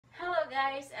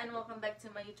guys, and welcome back to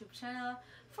my YouTube channel.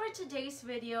 For today's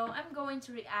video, I'm going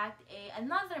to react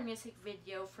another music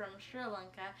video from Sri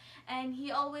Lanka, and he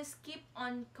always keep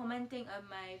on commenting on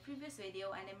my previous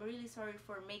video, and I'm really sorry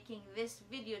for making this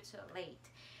video too late.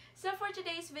 So for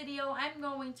today's video, I'm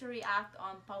going to react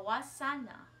on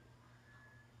Pawasanna,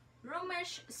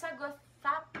 Rumesh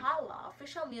Sugathapala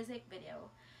official music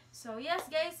video. So yes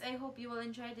guys, I hope you will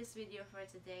enjoy this video for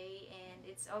today, and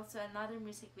it's also another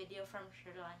music video from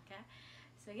Sri Lanka.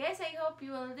 So guys, I hope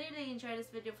you will really enjoy this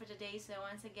video for today. So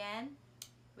once again,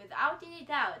 without any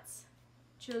doubts,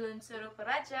 Chulun Suruh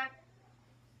Parajak.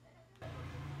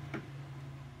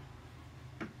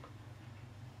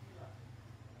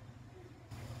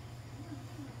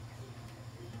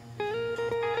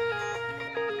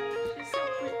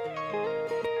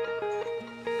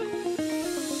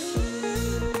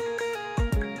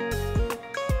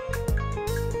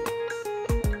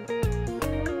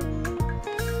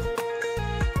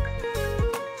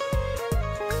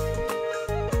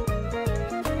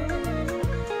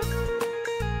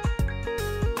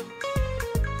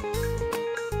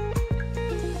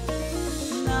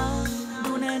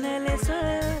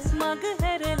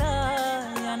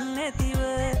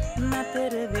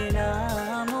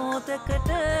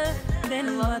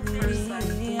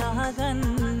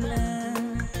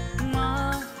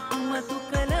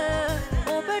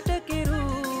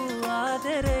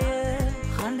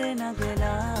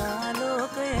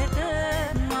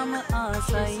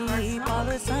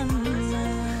 Pawasanna.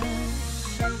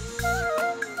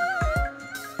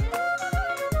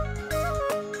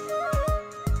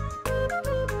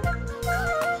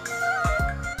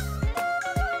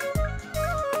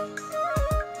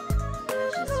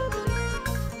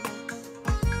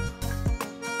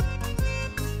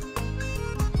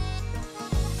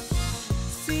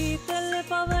 Seetal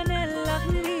pavanellak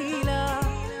neela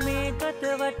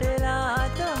mekata watala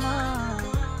tama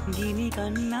gini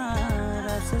kanna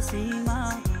rasa seema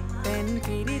pen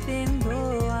piriten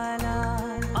doala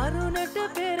arunata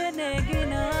pera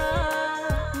negena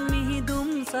mihidum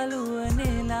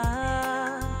saluwanela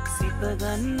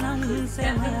sipagannam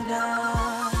semaga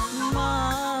ma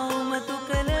umatu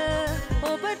kala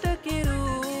obata kiru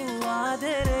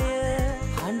adaraya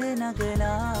handa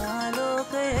nagala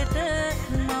lokayata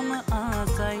mama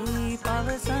asai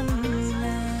pawasanna.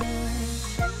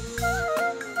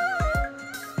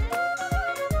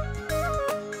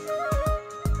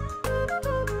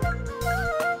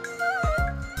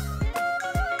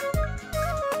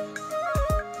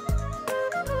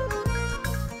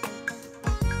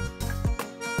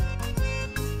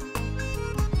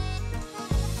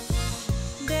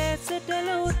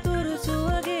 Setala uturu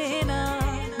suwagena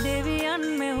deviyan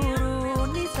mehuru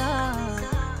nisa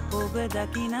oba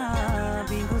dakina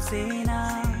bingusena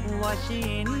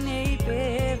washin nei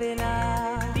pevela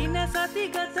dina sati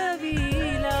gata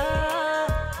vila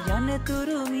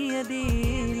yanaturu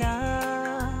miyadila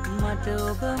mata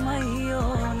oba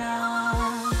mayona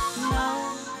na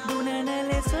dunana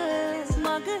lesa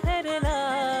maga herala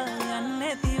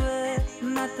yanetiwa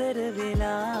natar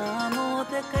vela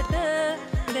motakata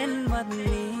den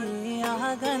madni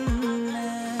ahaganna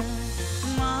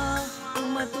ma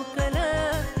umatu kala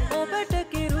obata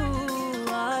kiru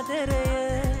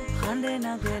adaraya hande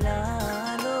nagala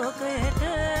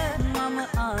lokayata mama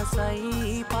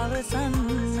asai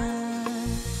pawasanna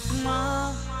ma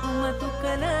umatu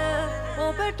kala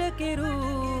obata kiru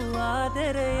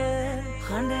adaraya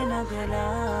hande nagala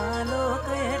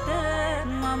lokayata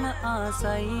mama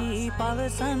asai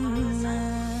pawasanna.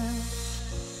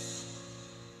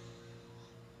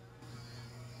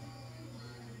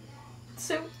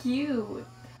 So cute.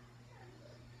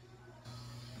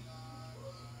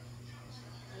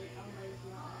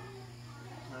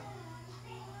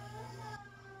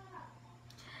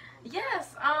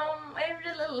 Yes, I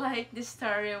really like the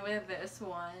story with this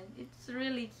one. It's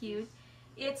really cute.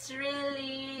 It's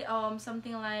really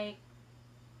something like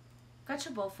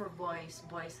catchable for boys.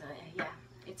 Yeah,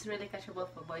 it's really catchable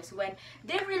for boys when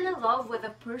they really love with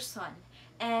a person,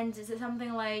 and it's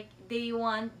something like they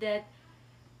want that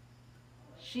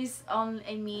she's on,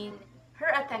 I mean,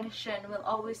 her attention will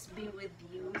always be with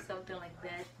you, something like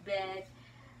that. But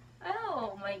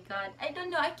oh my god, I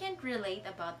don't know, I can't relate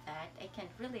about that. I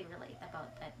can't really relate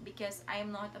about that because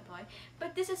I'm not a boy.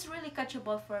 But this is really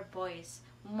catchable for boys,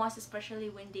 most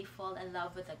especially when they fall in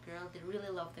love with a girl. They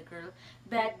really love the girl,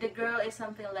 but the girl is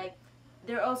something like,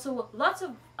 there are also lots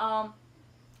of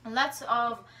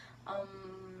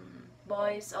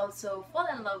boys also fall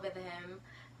in love with him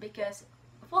because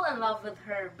fall in love with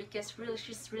her because really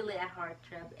she's really a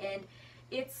heartthrob, and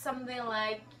it's something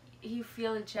like he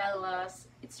feel jealous.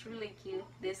 It's really cute,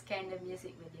 this kind of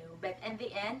music video. But in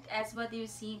the end, as what you've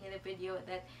seen in the video,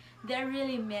 that they're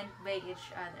really meant by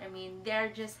each other. I mean, they're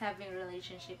just having a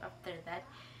relationship after that.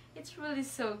 It's really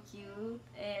so cute,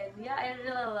 and yeah, I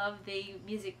really love the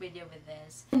music video with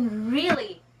this. And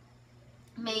really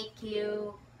make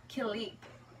you click.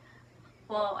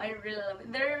 Wow, I really love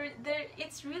it.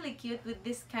 It's really cute with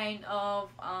this kind of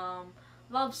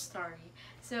love story.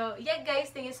 So yeah,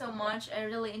 guys, thank you so much. I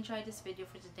really enjoyed this video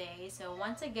for today. So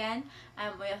once again,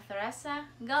 I'm Oya Theresa.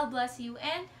 God bless you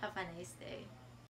and have a nice day.